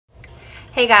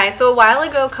Hey guys, so a while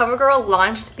ago CoverGirl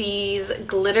launched these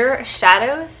glitter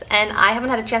shadows and I haven't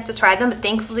had a chance to try them, but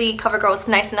thankfully CoverGirl was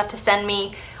nice enough to send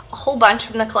me a whole bunch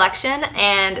from the collection,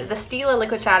 and the Stila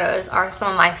liquid shadows are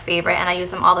some of my favorite and I use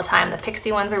them all the time. The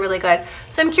Pixie ones are really good.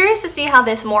 So I'm curious to see how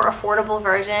this more affordable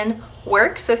version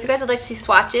works. So if you guys would like to see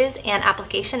swatches and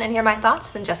application and hear my thoughts,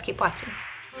 then just keep watching.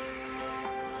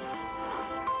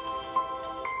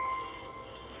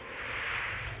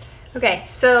 Okay,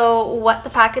 so what the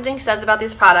packaging says about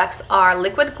these products are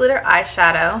liquid glitter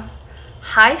eyeshadow,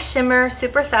 high shimmer,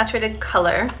 super saturated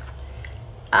color,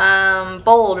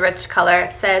 bold rich color.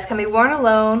 It says can be worn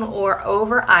alone or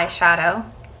over eyeshadow.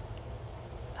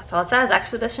 That's all it says.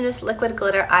 Exhibitionist liquid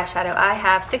glitter eyeshadow. I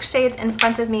have 6 shades in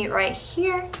front of me right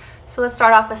here. So let's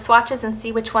start off with swatches and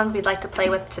see which ones we'd like to play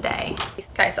with today.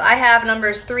 Okay, so I have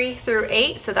numbers 3 through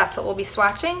 8, so that's what we'll be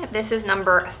swatching. This is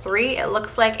number 3. It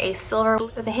looks like a silver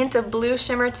with a hint of blue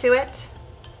shimmer to it.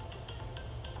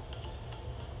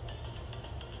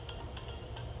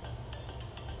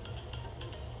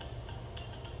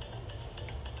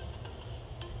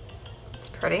 It's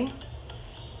pretty.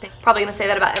 Probably gonna say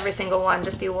that about every single one,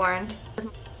 just be warned.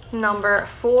 Number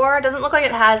 4 doesn't look like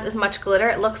it has as much glitter.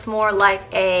 It looks more like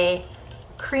a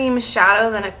cream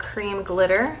shadow than a cream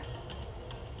glitter.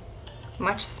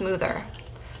 Much smoother.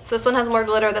 So this one has more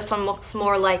glitter. This one looks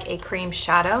more like a cream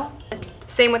shadow.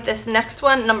 Same with this next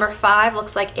one. Number 5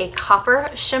 looks like a copper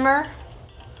shimmer.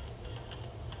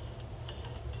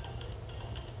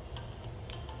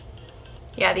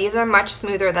 Yeah, these are much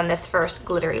smoother than this first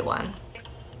glittery one.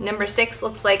 Number 6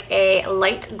 looks like a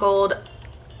light gold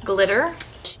glitter.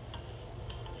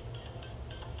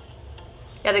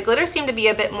 Yeah, the glitters seem to be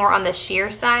a bit more on the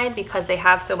sheer side because they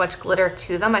have so much glitter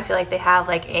to them. I feel like they have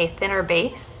like a thinner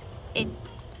base.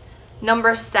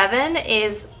 Number 7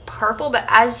 is purple, but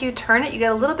as you turn it, you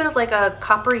get a little bit of like a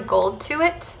coppery gold to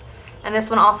it. And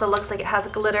this one also looks like it has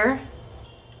glitter.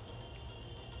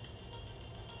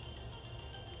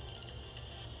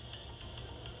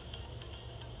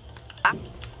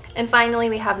 And finally,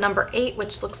 we have number 8,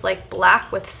 which looks like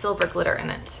black with silver glitter in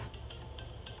it.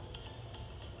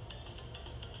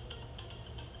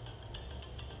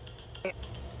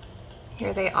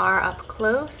 Here they are up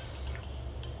close.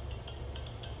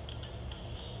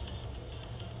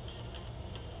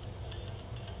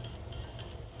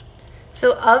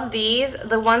 So of these,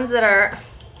 the ones that are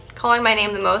calling my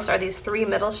name the most are these 3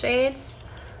 middle shades.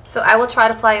 So I will try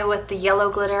to play with the yellow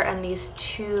glitter and these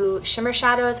 2 shimmer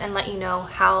shadows and let you know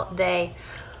how they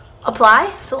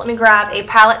apply. So let me grab a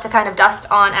palette to kind of dust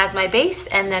on as my base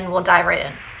and then we'll dive right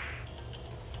in.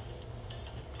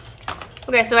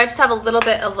 Okay, so I just have a little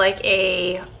bit of like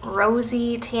a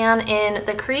rosy tan in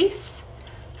the crease.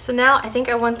 So now I think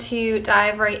I want to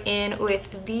dive right in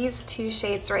with these 2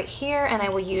 shades right here, and I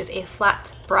will use a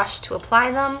flat brush to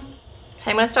apply them.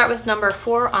 Okay, I'm going to start with number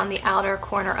 4 on the outer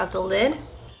corner of the lid.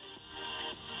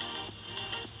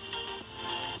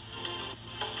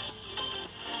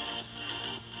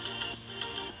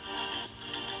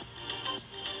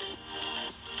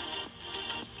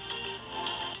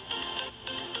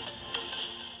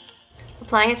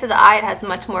 Applying it to the eye, it has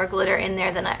much more glitter in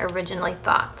there than I originally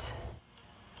thought.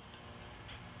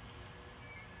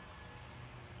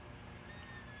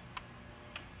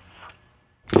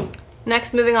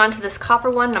 Next, moving on to this copper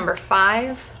one, number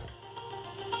 5.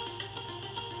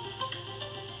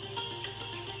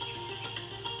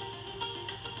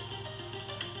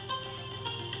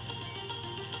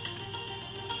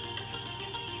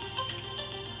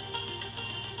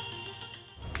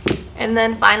 And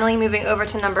then finally moving over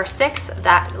to number 6,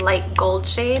 that light gold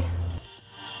shade.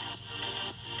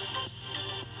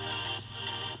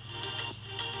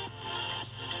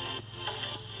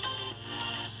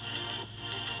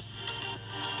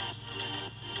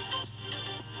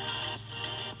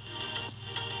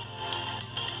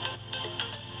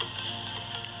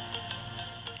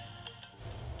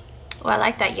 Oh, I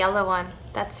like that yellow one.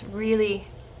 That's really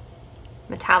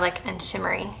metallic and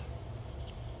shimmery.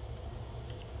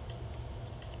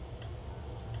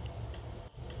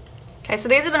 Okay, so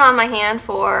these have been on my hand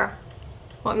for,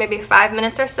 what, maybe 5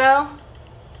 minutes or so.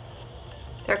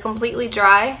 They're completely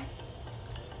dry.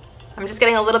 I'm just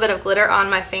getting a little bit of glitter on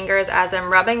my fingers as I'm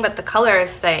rubbing, but the color is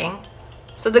staying.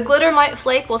 So the glitter might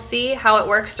flake. We'll see how it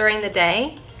works during the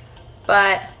day.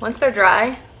 But once they're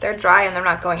dry and they're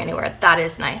not going anywhere. That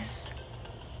is nice.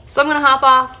 So I'm gonna hop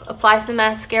off, apply some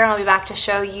mascara, and I'll be back to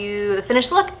show you the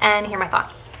finished look and hear my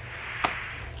thoughts.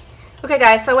 Okay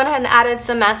guys, so I went ahead and added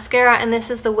some mascara, and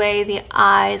this is the way the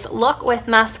eyes look with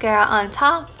mascara on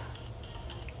top.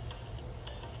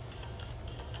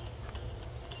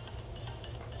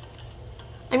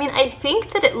 I mean, I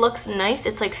think that it looks nice.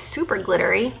 It's like super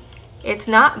glittery. It's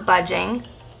not budging.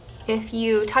 If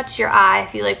you touch your eye,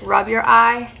 if you like rub your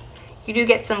eye, you do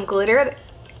get some glitter.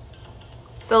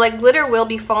 So like glitter will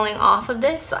be falling off of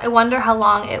this. So I wonder how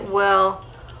long it will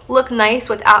look nice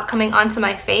without coming onto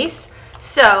my face.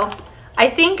 So I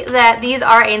think that these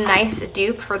are a nice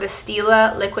dupe for the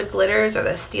Stila liquid glitters or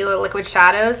the Stila liquid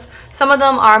shadows. Some of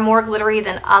them are more glittery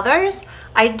than others.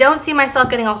 I don't see myself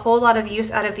getting a whole lot of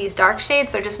use out of these dark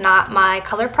shades. They're just not my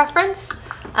color preference.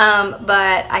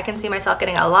 But I can see myself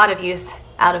getting a lot of use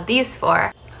out of these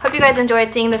four. Hope you guys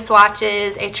enjoyed seeing the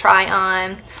swatches, a try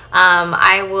on.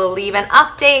 I will leave an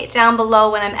update down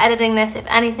below when I'm editing this if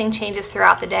anything changes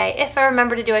throughout the day. If I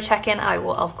remember to do a check-in, I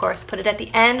will of course put it at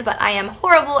the end, but I am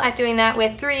horrible at doing that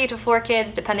with 3 to 4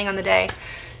 kids depending on the day.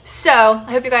 So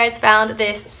I hope you guys found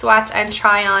this swatch and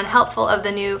try on helpful of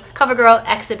the new Covergirl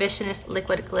Exhibitionist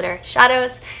liquid glitter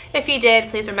shadows. If you did,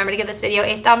 please remember to give this video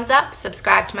a thumbs up,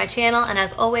 subscribe to my channel, and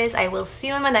as always, I will see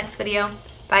you in my next video.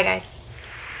 Bye guys.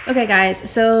 Okay guys,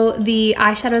 so the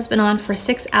eyeshadow's been on for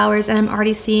 6 hours and I'm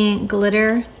already seeing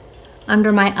glitter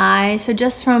under my eye. So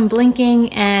just from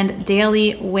blinking and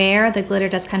daily wear, the glitter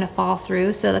does kind of fall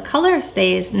through. So the color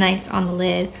stays nice on the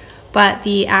lid, but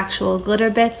the actual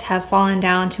glitter bits have fallen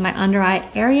down to my under eye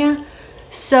area.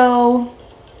 So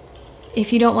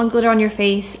if you don't want glitter on your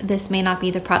face, this may not be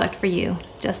the product for you.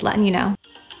 Just letting you know.